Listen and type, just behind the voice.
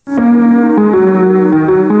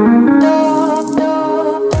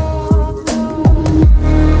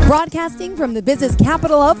from the business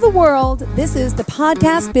capital of the world, this is the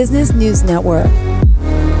Podcast Business News Network.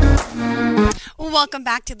 Welcome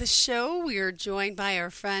back to the show. We are joined by our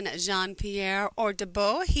friend Jean-Pierre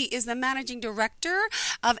Ordebeau. He is the Managing Director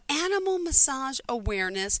of Animal Massage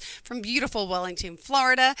Awareness from beautiful Wellington,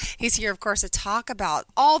 Florida. He's here, of course, to talk about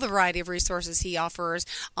all the variety of resources he offers,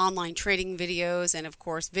 online training videos, and, of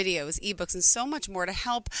course, videos, ebooks, and so much more to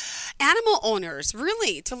help animal owners,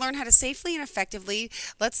 really, to learn how to safely and effectively,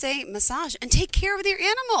 let's say, massage and take care of their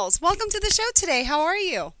animals. Welcome to the show today. How are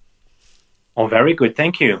you? Oh, very good.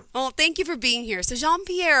 Thank you. Well, thank you for being here. So,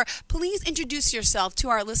 Jean-Pierre, please introduce yourself to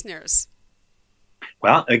our listeners.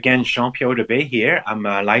 Well, again, Jean-Pierre Ordebeau here. I'm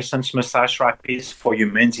a licensed massage therapist for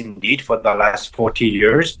humans indeed for the last 40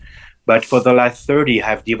 years. But for the last 30,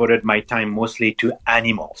 I've devoted my time mostly to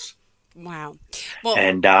animals. Wow. Well,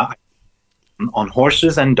 and on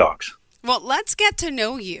horses and dogs. Well, let's get to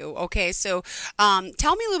know you. Okay, so tell me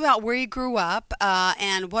a little about where you grew up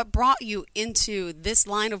and what brought you into this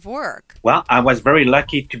line of work. Well, I was very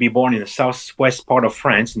lucky to be born in the southwest part of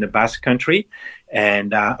France, in the Basque Country,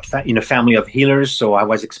 and in a family of healers, so I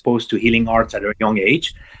was exposed to healing arts at a young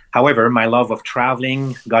age. However, my love of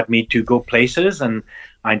traveling got me to go places, and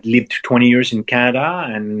I lived 20 years in Canada,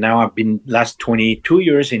 and now I've been last 22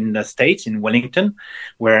 years in the States, in Wellington,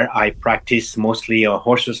 where I practice mostly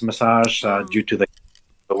horses massage due to the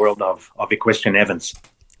world of equestrian events.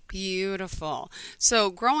 Beautiful.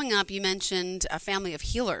 So growing up, you mentioned a family of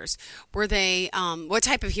healers. Were they, what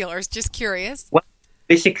type of healers? Just curious. Well,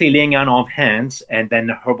 basically laying on of hands and then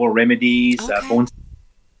herbal remedies, bones,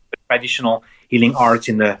 traditional healing arts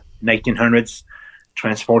in the 1900s,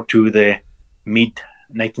 transport to the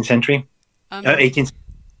mid-19th century, 20th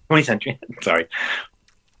century, sorry.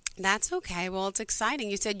 That's okay. Well, it's exciting.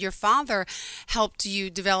 You said your father helped you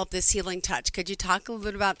develop this healing touch. Could you talk a little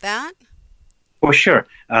bit about that? For sure.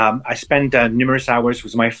 I spent numerous hours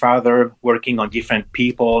with my father working on different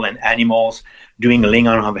people and animals, doing laying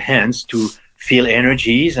on of hands to feel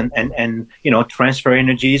energies and transfer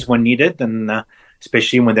energies when needed, and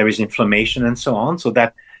especially when there is inflammation and so on. So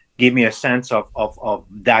that gave me a sense of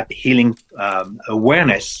that healing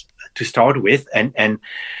awareness to start with, and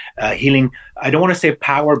healing. I don't want to say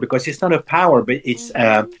power because it's not a power, but it's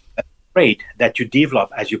a trait that you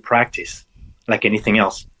develop as you practice, like anything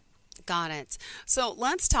else. Got it. So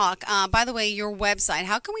let's talk. By the way, your website,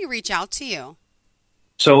 how can we reach out to you?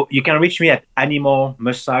 So you can reach me at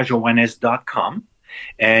animalmassageawareness.com.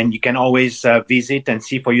 And you can always visit and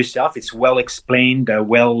see for yourself. It's well explained,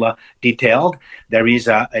 well detailed. There is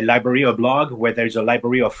a library, a blog, where there's a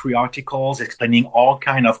library of free articles explaining all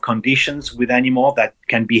kind of conditions with animal that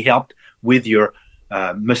can be helped with your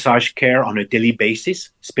massage care on a daily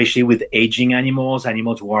basis, especially with aging animals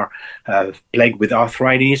who are plagued with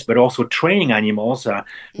arthritis, but also training animals,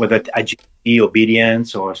 whether agility,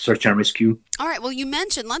 obedience, or search and rescue. All right. Well, you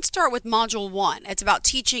mentioned, let's start with Module 1. It's about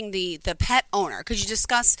teaching the pet owner. Could you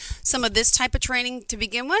discuss some of this type of training to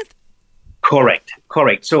begin with? Correct.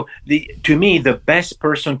 So to me, the best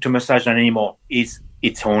person to massage an animal is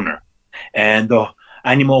its owner. And the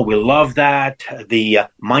animal will love that. The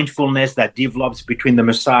mindfulness that develops between the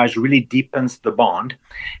massage really deepens the bond.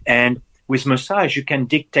 And with massage, you can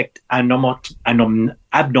detect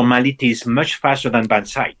abnormalities much faster than by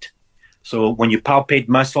sight. So when you palpate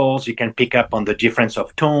muscles, you can pick up on the difference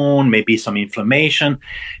of tone, maybe some inflammation,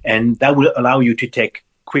 and that will allow you to take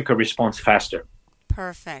quicker response faster.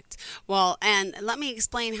 Perfect. Well, and let me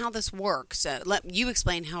explain how this works. Let you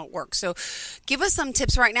explain how it works. So give us some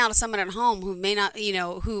tips right now to someone at home who may not,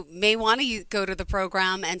 who may want to go to the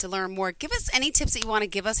program and to learn more. Give us any tips that you want to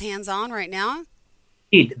give us hands-on right now.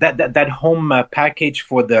 That home package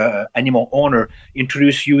for the animal owner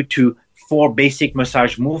introduce you to 4 basic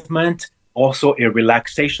massage movements, also a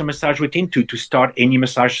relaxation massage routine to start any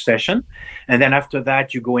massage session. And then after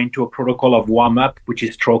that, you go into a protocol of warm-up, which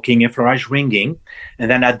is stroking, effleurage, ringing. And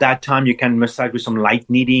then at that time, you can massage with some light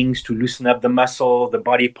kneadings to loosen up the muscle, the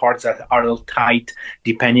body parts that are a little tight,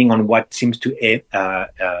 depending on what seems to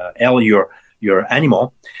ail your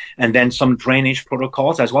animal. And then some drainage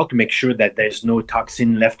protocols as well to make sure that there's no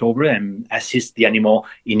toxin left over and assist the animal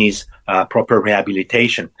in his proper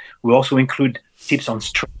rehabilitation. We also include tips on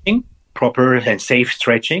stretching, proper and safe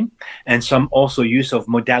stretching, and some also use of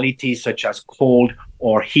modalities such as cold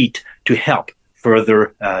or heat to help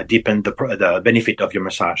further deepen the benefit of your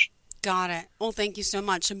massage. Got it. Well, thank you so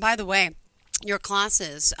much. And by the way, your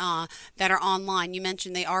classes that are online, you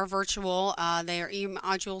mentioned they are virtual, they are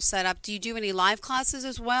e-module set up. Do you do any live classes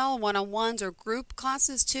as well, one-on-ones or group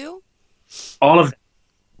classes too? All of them.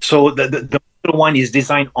 So the one is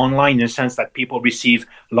designed online in the sense that people receive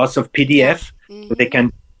lots of PDF. So they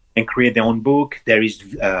can and create their own book. There is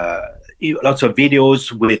lots of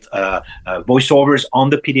videos with voiceovers on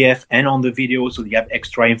the PDF and on the video, so you have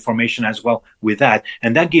extra information as well with that.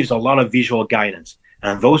 And that gives a lot of visual guidance.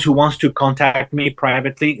 And those who wants to contact me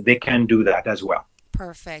privately, they can do that as well.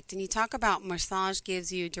 Perfect. And you talk about massage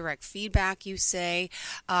gives you direct feedback, you say,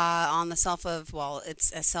 on the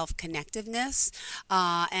it's a self-connectiveness,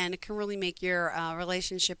 and it can really make your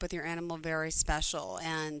relationship with your animal very special.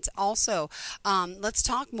 And also, let's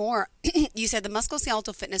talk more. You said the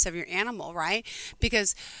musculoskeletal fitness of your animal, right?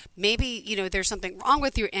 Because maybe, there's something wrong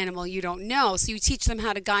with your animal you don't know. So you teach them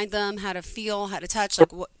how to guide them, how to feel, how to touch.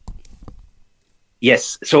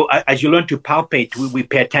 Yes. So as you learn to palpate, we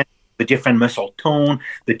pay attention the different muscle tone,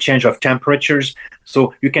 the change of temperatures.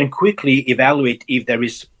 So you can quickly evaluate if there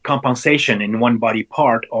is compensation in one body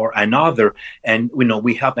part or another. And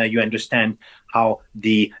we help you understand how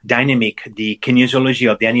the dynamic, the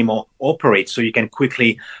kinesiology of the animal operates. So you can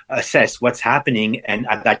quickly assess what's happening and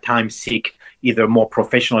at that time seek either more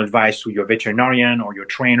professional advice with your veterinarian or your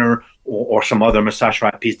trainer or some other massage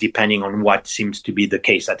therapist, depending on what seems to be the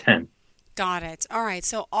case at hand. Got it. All right.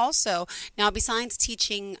 So also, now besides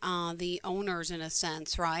teaching the owners in a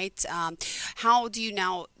sense, right? How do you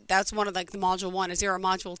now, that's one of the module 1. Is there a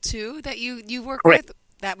module 2 that you work Correct. with?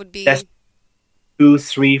 That would be? That's 2,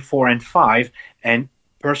 3, 4, and 5. And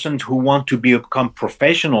persons who want to become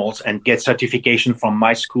professionals and get certification from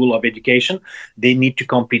my school of education, they need to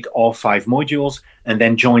complete all 5 modules and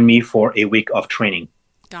then join me for a week of training.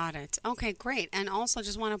 Got it. Okay, great. And also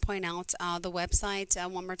just want to point out the website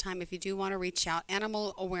one more time if you do want to reach out,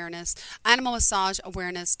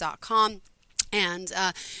 animalmassageawareness.com. And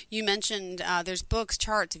you mentioned there's books,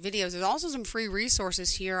 charts, videos. There's also some free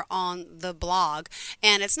resources here on the blog.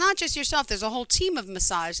 And it's not just yourself. There's a whole team of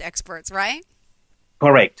massage experts, right?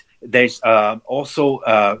 Correct. There's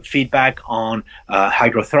also feedback on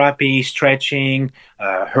hydrotherapy, stretching,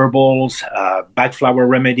 herbals, bad flower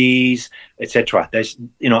remedies, etc. There's,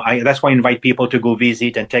 that's why I invite people to go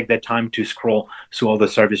visit and take their time to scroll through all the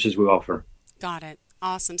services we offer. Got it.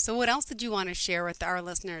 Awesome. So what else did you want to share with our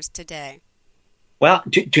listeners today? Well,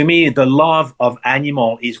 to me, the love of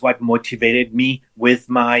animal is what motivated me with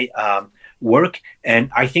my work. And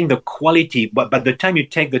I think the quality, but by the time you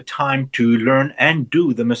take the time to learn and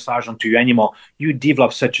do the massage onto your animal, you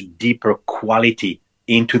develop such a deeper quality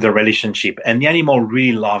into the relationship. And the animal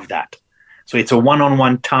really love that. So it's a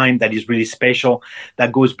one-on-one time that is really special,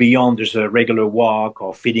 that goes beyond just a regular walk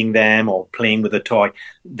or feeding them or playing with a toy.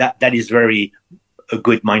 That is very a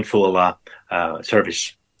good mindful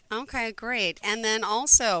service. Okay, great. And then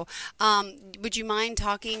also, would you mind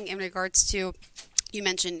talking in regards to, you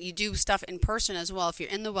mentioned you do stuff in person as well if you're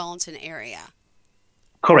in the Wellington area.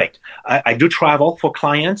 Correct. I do travel for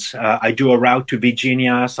clients. I do a route to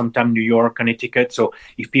Virginia, sometimes New York, Connecticut. So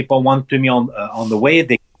if people want to me on the way,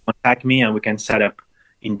 they contact me and we can set up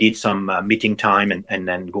indeed some meeting time and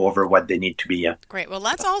then go over what they need to be. Great. Well,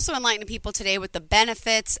 let's also enlighten people today with the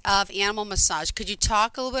benefits of animal massage. Could you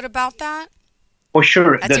talk a little bit about that? For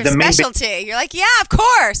sure. That's your specialty. You're like, yeah, of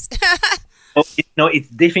course. It's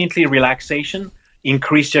definitely relaxation,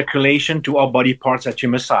 increased circulation to all body parts that you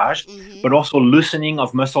massage, but also loosening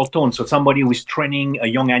of muscle tone. So somebody who is training a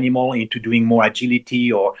young animal into doing more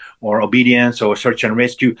agility or obedience or search and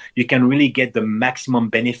rescue, you can really get the maximum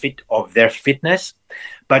benefit of their fitness.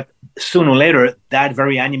 But sooner or later, that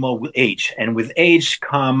very animal will age. And with age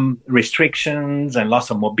come restrictions and loss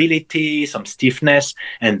of mobility, some stiffness,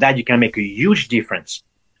 and that you can make a huge difference.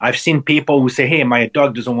 I've seen people who say, hey, my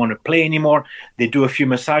dog doesn't want to play anymore. They do a few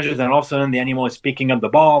massages and all of a sudden the animal is picking up the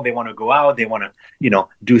ball. They want to go out. They want to,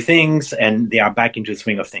 do things and they are back into the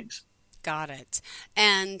swing of things. Got it.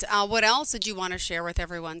 And what else did you want to share with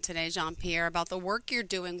everyone today, Jean-Pierre, about the work you're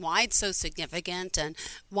doing, why it's so significant and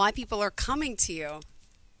why people are coming to you?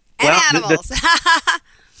 And animals.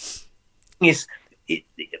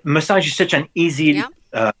 Massage is such an easy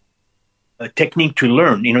technique to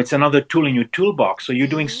learn. It's another tool in your toolbox. So you're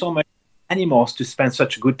doing so much animals to spend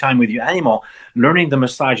such a good time with your animal. Learning the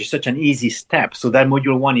massage is such an easy step. So that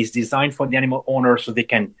module 1 is designed for the animal owner so they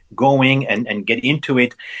can go in and get into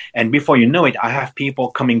it. And before you know it, I have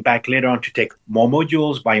people coming back later on to take more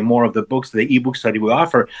modules, buy more of the books, the ebooks that we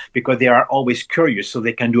offer, because they are always curious so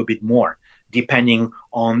they can do a bit more, depending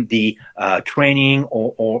on the training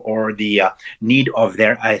or the need of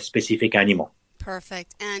their specific animal.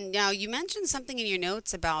 Perfect. And now you mentioned something in your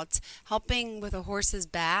notes about helping with a horse's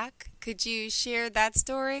back. Could you share that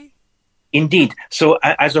story? Indeed. So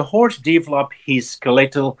as a horse develops his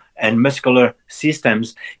skeletal and muscular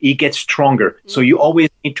systems, he gets stronger. So you always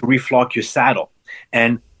need to reflock your saddle.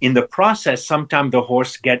 And in the process, sometimes the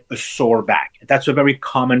horse get a sore back. That's a very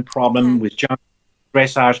common problem with jump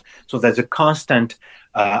dressage. So there's a constant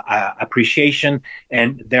appreciation,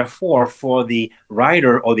 and therefore for the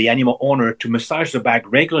rider or the animal owner to massage the back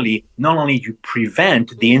regularly, not only you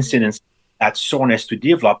prevent the incidence that soreness to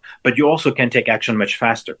develop, but you also can take action much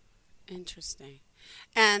faster. Interesting.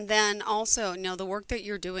 And then also, the work that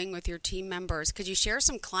you're doing with your team members, could you share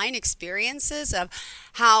some client experiences of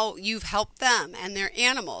how you've helped them and their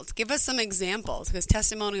animals? Give us some examples, because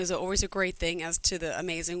testimony is always a great thing as to the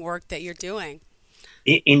amazing work that you're doing.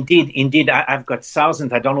 Indeed. I've got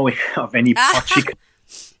thousands. I don't know of any particular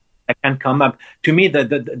that can come up. To me,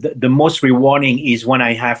 the most rewarding is when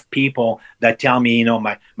I have people that tell me,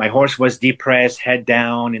 my horse was depressed, head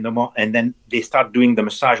down, and then they start doing the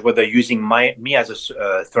massage, whether using me as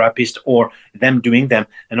a therapist or them doing them,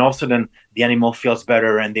 and all of a sudden the animal feels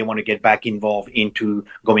better and they want to get back involved into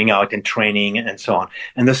going out and training and so on.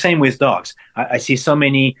 And the same with dogs. I see so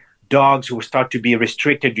many dogs who start to be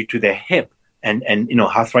restricted due to their hip and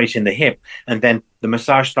arthritis in the hip, and then the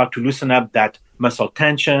massage start to loosen up that muscle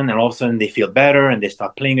tension, and all of a sudden they feel better and they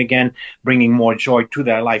start playing again, bringing more joy to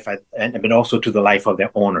their life but also to the life of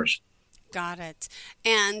their owners. Got it.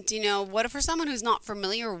 And, what if for someone who's not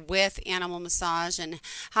familiar with animal massage and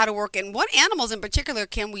how to work, and what animals in particular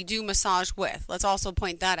can we do massage with? Let's also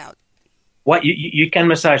point that out. Well, you can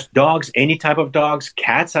massage dogs, any type of dogs,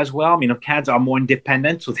 cats as well. Cats are more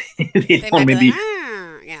independent, so they don't maybe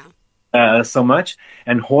so much.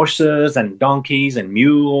 And horses and donkeys and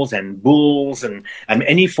mules and bulls and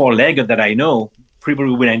any four-legged that I know,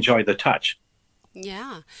 people would enjoy the touch.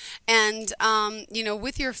 Yeah. And,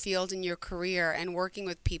 with your field and your career and working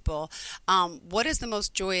with people, what is the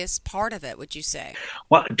most joyous part of it, would you say?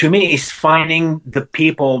 Well, to me, it's finding the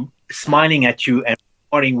people smiling at you and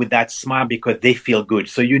starting with that smile because they feel good.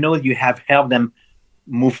 So you have helped them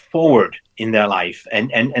move forward in their life.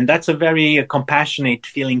 And that's a very compassionate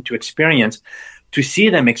feeling to experience, to see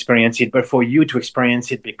them experience it, but for you to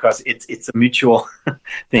experience it because it's a mutual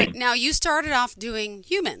thing. But now, you started off doing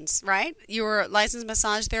humans, right? You were a licensed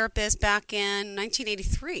massage therapist back in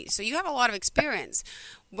 1983. So you have a lot of experience.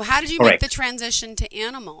 How did you make the transition to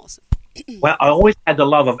animals? Well, I always had the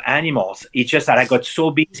love of animals. It's just that I got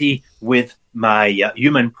so busy with my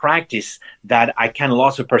human practice that I kind of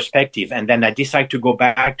lost the perspective. And then I decided to go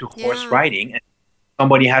back to horse riding. And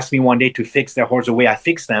somebody asked me one day to fix their horse the way I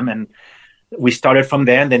fix them. And we started from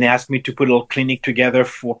there. And then they asked me to put a little clinic together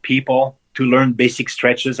for people to learn basic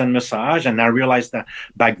stretches and massage. And I realized that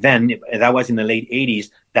back then, that was in the late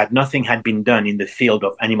 80s, that nothing had been done in the field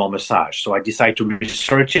of animal massage. So I decided to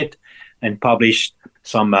research it and publish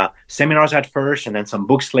some seminars at first and then some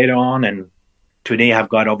books later on. And today I've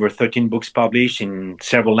got over 13 books published in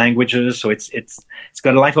several languages. So it's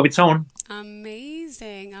got a life of its own.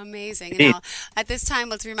 Amazing. Now, at this time,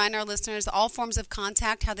 let's remind our listeners all forms of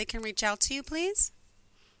contact, how they can reach out to you, please.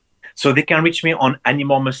 So they can reach me on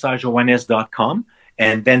animalmassageawareness.com,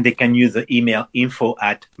 and then they can use the email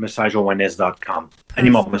info@massageawareness.com,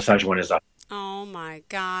 animalmassageawareness.com. Oh my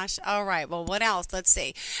gosh. All right. Well, what else? Let's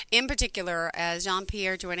see. In particular, as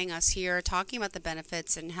Jean-Pierre joining us here, talking about the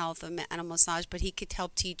benefits and health of animal massage, but he could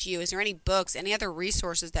help teach you. Is there any books, any other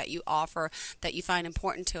resources that you offer that you find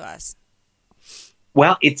important to us?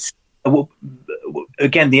 Well, it's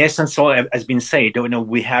again, the essence has been said.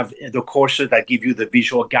 We have the courses that give you the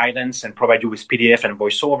visual guidance and provide you with PDF and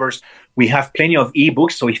voiceovers. We have plenty of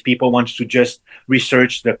ebooks. So if people want to just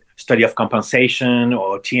research the study of compensation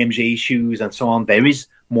or TMJ issues and so on, there is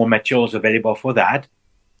more materials available for that.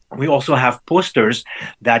 We also have posters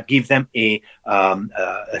that give them a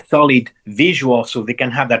solid visual, so they can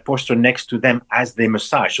have that poster next to them as they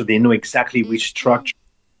massage, so they know exactly which structure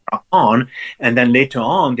on, and then later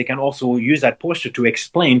on they can also use that poster to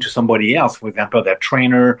explain to somebody else, for example their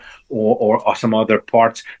trainer or some other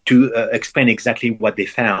parts, to explain exactly what they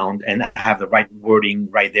found and have the right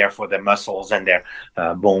wording right there for their muscles and their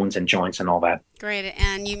bones and joints and all that. Great.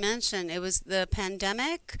 And you mentioned it was the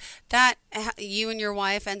pandemic that you and your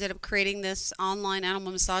wife ended up creating this online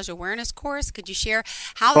animal massage awareness course. Could you share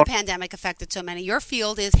how the pandemic affected so many? Your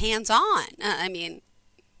field is hands-on.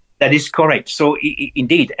 That is correct. So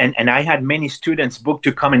indeed, and I had many students booked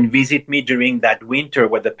to come and visit me during that winter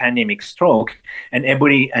with the pandemic struck, and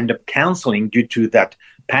everybody ended up canceling due to that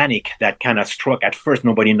panic that kind of struck at first,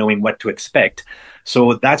 nobody knowing what to expect.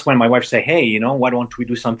 So that's when my wife said, hey, why don't we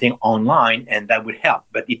do something online, and that would help.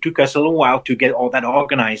 But it took us a little while to get all that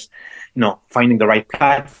organized, finding the right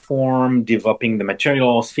platform, developing the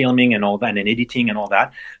materials, filming and all that, and editing and all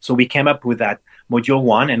that. So we came up with that module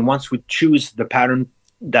 1, and once we choose the pattern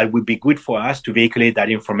that would be good for us to vehiculate that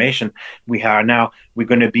information. We're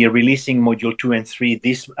going to be releasing module 2 and 3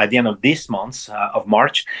 at the end of this month of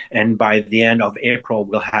March, and by the end of April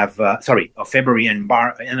we'll have of February, and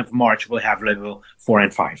by end of March we'll have level 4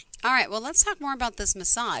 and 5. All right, well, let's talk more about this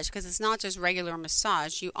massage, because it's not just regular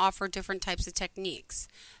massage. You offer different types of techniques.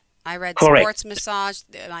 I read Correct. Sports massage,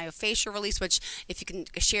 myofascial release, which if you can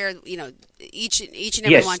share, each and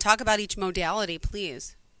every one, talk about each modality,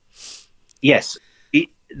 please. Yes.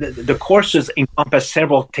 The courses encompass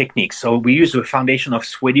several techniques. So we use a foundation of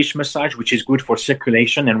Swedish massage, which is good for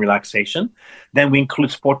circulation and relaxation. Then we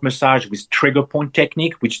include sport massage with trigger point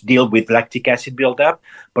technique, which deal with lactic acid buildup,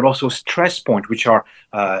 but also stress point, which are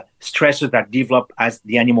stresses that develop as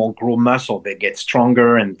the animal grow muscle. They get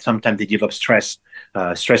stronger, and sometimes they develop stress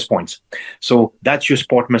points. So that's your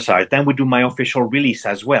sport massage. Then we do myofascial release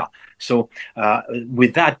as well. So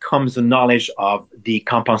with that comes the knowledge of the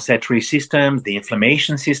compensatory system, the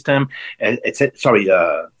inflammation system,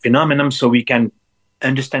 phenomenon, so we can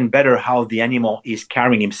understand better how the animal is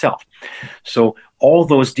carrying himself. So all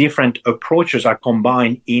those different approaches are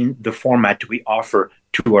combined in the format we offer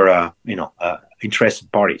to our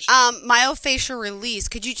interested parties. Myofascial release.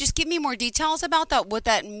 Could you just give me more details about that? What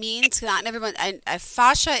that means? Not everyone.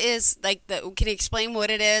 Fascia is like the. Can you explain what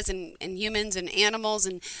it is in humans and animals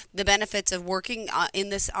and the benefits of working on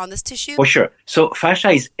this tissue? For sure. So fascia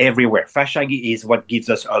is everywhere. Fascia is what gives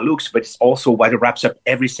us our looks, but it's also what wraps up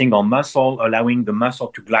every single muscle, allowing the muscle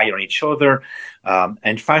to glide on each other.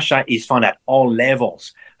 And fascia is found at all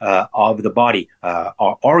levels of the body.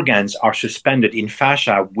 Our organs are suspended in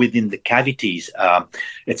fascia within the cavities,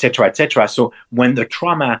 etc., etc. So when the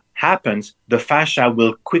trauma happens, the fascia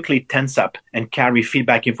will quickly tense up and carry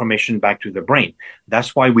feedback information back to the brain.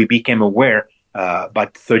 That's why we became aware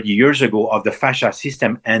about 30 years ago of the fascia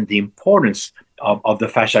system and the importance of the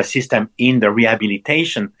fascia system in the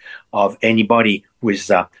rehabilitation of anybody who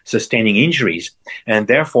is sustaining injuries. And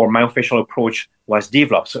therefore, myofascial approach was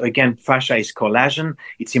developed. So again, fascia is collagen.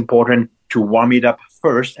 It's important to warm it up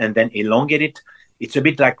first and then elongate it. It's a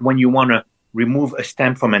bit like when you want to remove a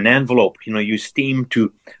stamp from an envelope. You steam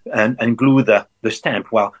to and glue the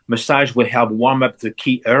stamp. Well, massage will help warm up the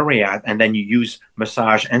key area, and then you use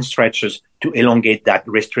massage and stretches to elongate that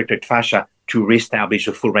restricted fascia to reestablish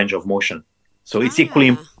a full range of motion. So it's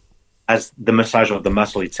equally as the massage of the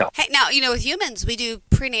muscle itself. Hey, now, with humans, we do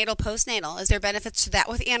prenatal, postnatal. Is there benefits to that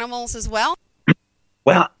with animals as well?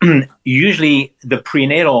 Well, usually the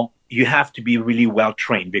prenatal, you have to be really well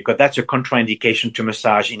trained because that's a contraindication to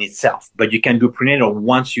massage in itself. But you can do prenatal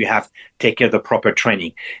once you have taken the proper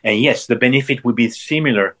training. And yes, the benefit would be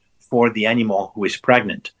similar for the animal who is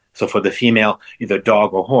pregnant. So for the female, either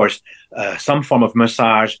dog or horse, some form of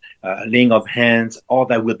massage, laying of hands, all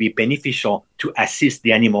that will be beneficial to assist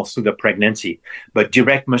the animal through the pregnancy. But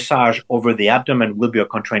direct massage over the abdomen will be a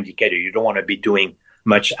contraindicator. You don't want to be doing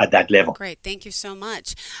much at that level. Great. Thank you so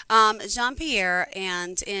much. Jean-Pierre,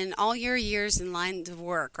 and in all your years in line of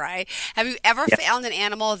work, right, have you ever found an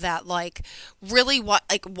animal that really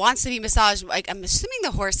wants to be massaged? I'm assuming the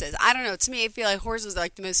horses. I don't know. To me, I feel like horses are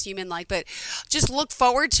the most human-like, but just look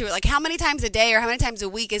forward to it. How many times a day or how many times a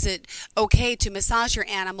week is it okay to massage your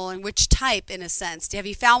animal, and which type, in a sense? Have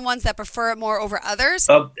you found ones that prefer it more over others?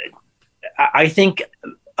 I think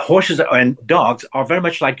horses and dogs are very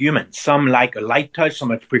much like humans. Some like a light touch,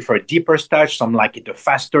 some prefer a deeper touch, some like it a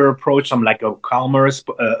faster approach, some like a calmer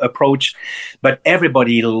approach. But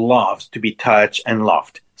everybody loves to be touched and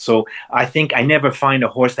loved. So I think I never find a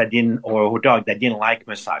horse or a dog that didn't like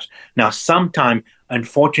massage. Now, sometimes,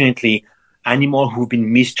 unfortunately, animals who've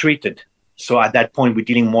been mistreated. So at that point, we're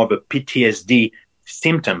dealing more of a PTSD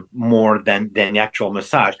symptom more than the actual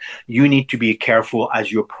massage. You need to be careful as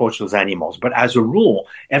you approach those animals. But as a rule,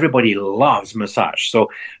 everybody loves massage. So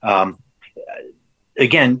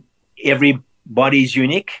again, everybody is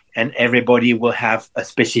unique and everybody will have a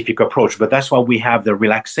specific approach. But that's why we have the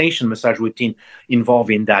relaxation massage routine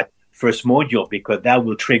involved in that first module, because that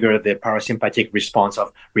will trigger the parasympathetic response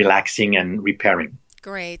of relaxing and repairing.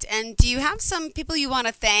 Great. And do you have some people you want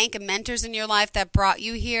to thank, mentors in your life that brought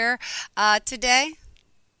you here today?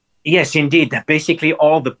 Yes, indeed. Basically,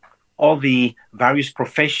 all the various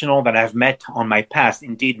professionals that I've met on my past.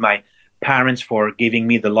 Indeed, my parents for giving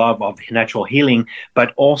me the love of natural healing,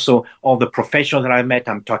 but also all the professionals that I've met.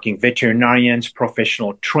 I'm talking veterinarians,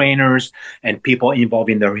 professional trainers, and people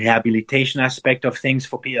involved in the rehabilitation aspect of things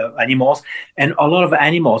for animals, and a lot of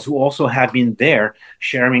animals who also have been there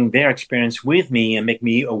sharing their experience with me and make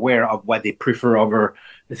me aware of what they prefer over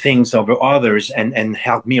things over others, and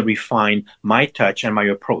help me refine my touch and my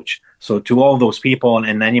approach. So to all those people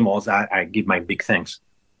and animals, I give my big thanks.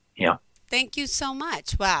 Yeah. Thank you so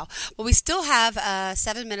much. Wow. Well, we still have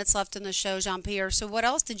 7 minutes left in the show, Jean-Pierre. So what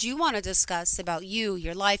else did you want to discuss about you,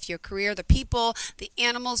 your life, your career, the people, the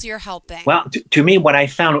animals you're helping? Well, to me, what I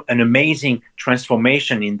found an amazing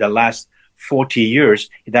transformation in the last 40 years,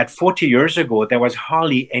 that 40 years ago, there was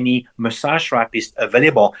hardly any massage therapist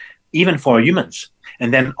available, even for humans.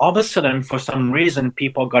 And then all of a sudden, for some reason,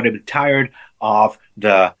 people got a bit tired of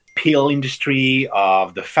the pill industry,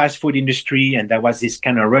 of the fast food industry, and there was this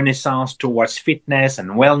kind of renaissance towards fitness and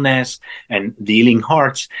wellness and the healing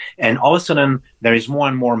hearts. And all of a sudden, there is more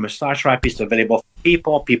and more massage therapists available for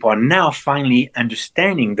people. People are now finally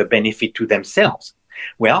understanding the benefit to themselves.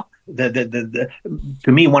 Well, to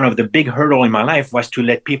me, one of the big hurdles in my life was to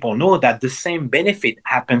let people know that the same benefit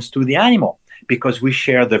happens to the animal because we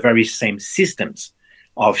share the very same systems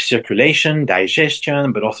of circulation,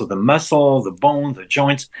 digestion, but also the muscle, the bone, the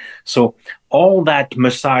joints. So all that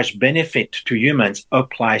massage benefit to humans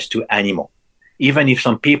applies to animal. Even if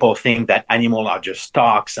some people think that animals are just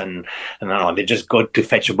stocks and they just go to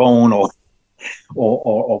fetch a bone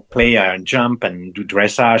or play and jump and do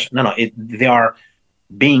dressage. They are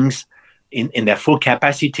beings in their full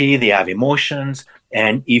capacity. They have emotions.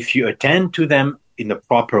 And if you attend to them in the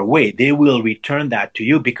proper way, they will return that to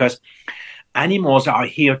you because animals are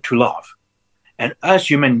here to love. And us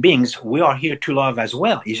human beings, we are here to love as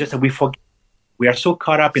well. It's just that we forget. We are so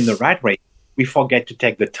caught up in the rat race, we forget to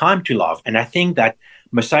take the time to love. And I think that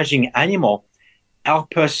massaging animal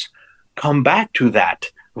help us come back to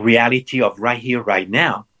that reality of right here, right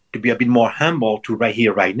now, to be a bit more humble to right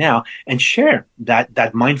here, right now, and share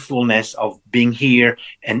that mindfulness of being here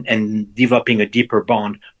and developing a deeper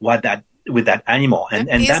bond with that animal. And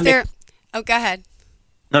go ahead.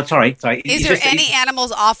 No, sorry. Is there any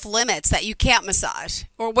animals off limits that you can't massage?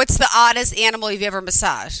 Or what's the oddest animal you've ever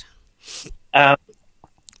massaged? I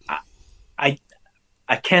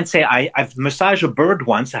can't say. I've massaged a bird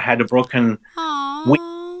once. I had a broken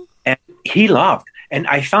wing, and he loved. And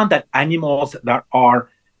I found that animals that are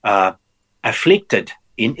afflicted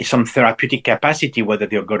in some therapeutic capacity, whether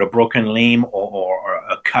they've got a broken limb or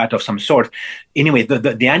a cut of some sort, anyway,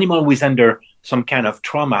 the animal who is under some kind of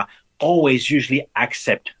trauma always usually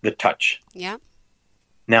accept the touch. Yeah.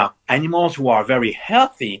 Now, animals who are very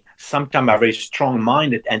healthy sometimes are very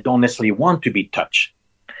strong-minded and don't necessarily want to be touched.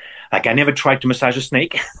 Like I never tried to massage a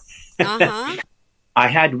snake. Uh-huh. I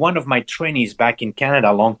had one of my trainees back in Canada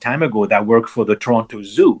a long time ago that worked for the Toronto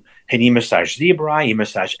Zoo, and he massaged zebra, he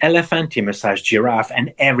massaged elephant, he massaged giraffe,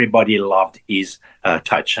 and everybody loved his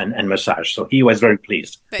touch and massage. So he was very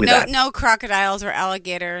pleased with that. No crocodiles or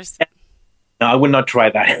alligators. No, I would not try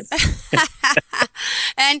that.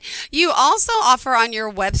 And you also offer on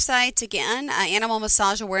your website, again,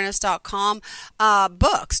 animalmassageawareness.com,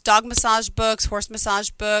 books, dog massage books, horse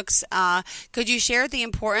massage books. Could you share the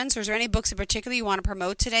importance, or is there any books in particular you want to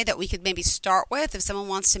promote today that we could maybe start with if someone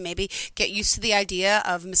wants to maybe get used to the idea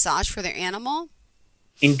of massage for their animal?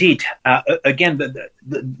 Indeed. Again,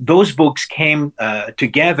 those books came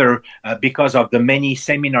together because of the many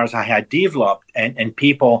seminars I had developed, and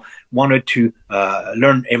people wanted to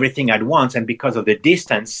learn everything at once. And because of the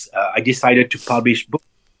distance, I decided to publish books.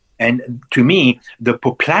 And to me, the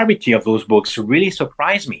popularity of those books really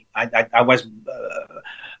surprised me. I was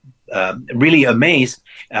really amazed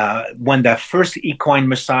when the first equine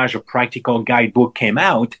massage, a practical guidebook, came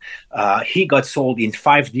out. He got sold in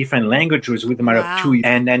 5 different languages within a matter of 2 years,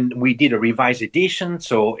 and then we did a revised edition.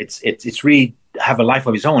 So it's really have a life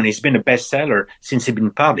of its own. It's been a bestseller since it's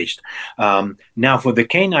been published. Now for the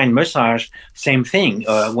canine massage, same thing.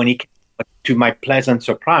 When he came, to my pleasant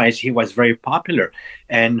surprise, he was very popular,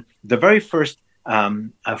 and the very first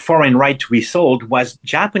foreign right we sold was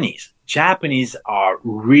Japanese. Japanese are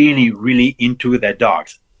really, really into their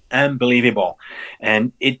dogs. Unbelievable.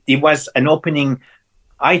 And it was an opening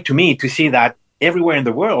eye to me to see that everywhere in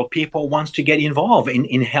the world, people want to get involved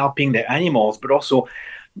in helping their animals. But also,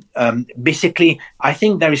 basically, I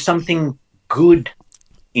think there is something good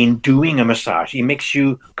in doing a massage. It makes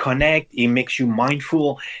you connect. It makes you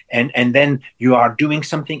mindful. And then you are doing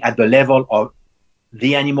something at the level of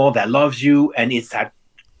the animal that loves you. And it's at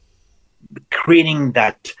creating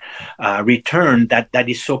that return that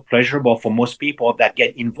is so pleasurable for most people that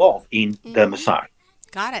get involved in the massage.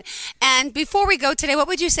 Got it. And before we go today, what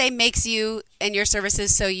would you say makes you and your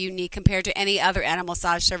services so unique compared to any other animal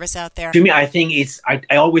massage service out there? To me, I think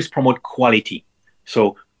I always promote quality.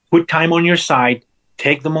 So put time on your side,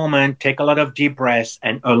 take the moment, take a lot of deep breaths,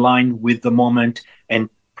 and align with the moment and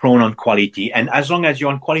prone on quality. And as long as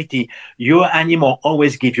you're on quality, your animal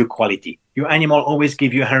always give you quality. Your animal always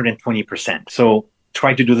give you 120%. So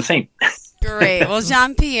try to do the same. Great. Well,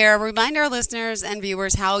 Jean-Pierre, remind our listeners and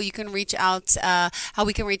viewers how you can reach out, how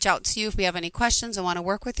we can reach out to you if we have any questions and want to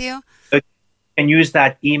work with you. You can use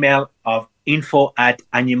that email of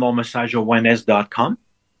info@animalmassageawareness.com.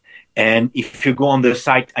 And if you go on the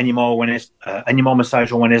site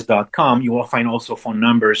animalmassageawareness.com, you will find also phone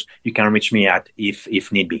numbers you can reach me at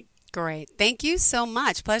if need be. Great. Thank you so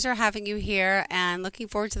much. Pleasure having you here and looking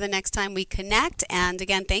forward to the next time we connect. And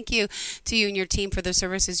again, thank you to you and your team for the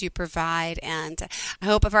services you provide. And I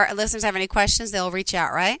hope if our listeners have any questions, they'll reach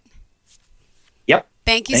out, right? Yep.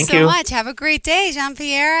 Thank you so much. Have a great day,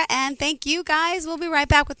 Jean-Pierre. And thank you, guys. We'll be right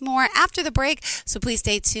back with more after the break. So please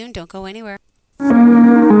stay tuned. Don't go anywhere.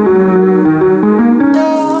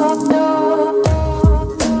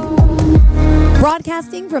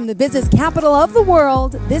 Broadcasting from the business capital of the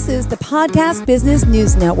world, this is the Podcast Business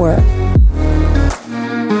News Network.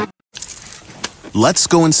 Let's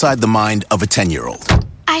go inside the mind of a 10-year-old.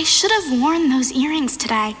 I should have worn those earrings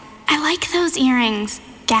today. I like those earrings.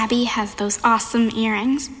 Gabby has those awesome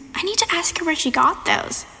earrings. I need to ask her where she got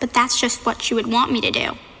those, but that's just what she would want me to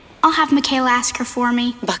do. I'll have Michaela ask her for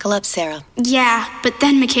me. Buckle up, Sarah. Yeah, but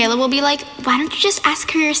then Michaela will be like, why don't you just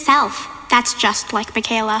ask her yourself? That's just like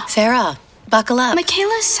Michaela. Sarah, buckle up.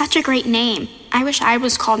 Michaela's such a great name. I wish I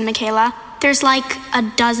was called Michaela. There's like a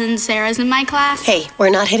dozen Sarahs in my class. Hey,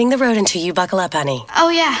 we're not hitting the road until you buckle up, honey.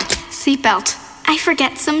 Oh yeah, seatbelt. I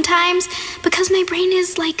forget sometimes because my brain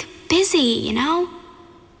is like busy, you know?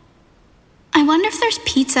 I wonder if there's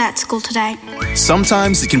pizza at school today.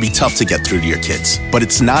 Sometimes it can be tough to get through to your kids, but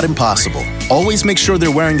it's not impossible. Always make sure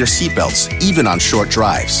they're wearing their seatbelts, even on short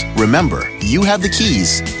drives. Remember, you have the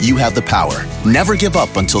keys, you have the power. Never give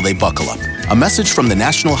up until they buckle up. A message from the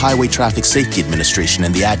National Highway Traffic Safety Administration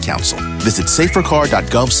and the Ad Council. Visit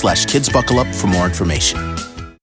safercar.gov/kidsbuckleup for more information.